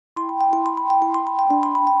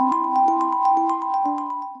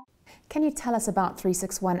Can you tell us about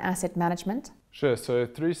 361 Asset Management? Sure. So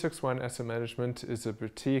 361 Asset Management is a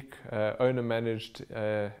boutique owner-managed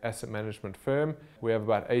asset management firm. We have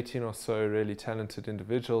about 18 or so really talented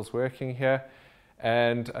individuals working here.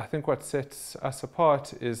 And I think what sets us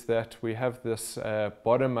apart is that we have this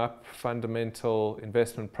bottom-up fundamental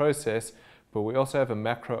investment process, but we also have a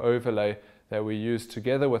macro overlay that we use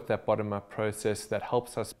together with that bottom-up process that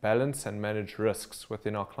helps us balance and manage risks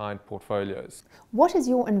within our client portfolios. What is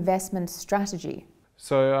your investment strategy?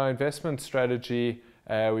 So our investment strategy,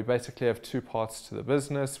 we basically have two parts to the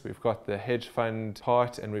business. We've got the hedge fund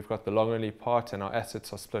part and we've got the long-only part, and our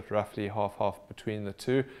assets are split roughly half-half between the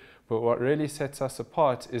two. But what really sets us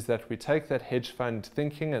apart is that we take that hedge fund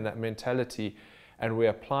thinking and that mentality and we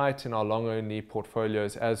apply it in our long-only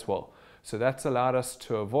portfolios as well. So that's allowed us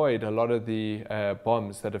to avoid a lot of the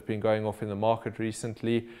bombs that have been going off in the market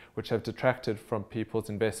recently, which have detracted from people's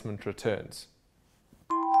investment returns.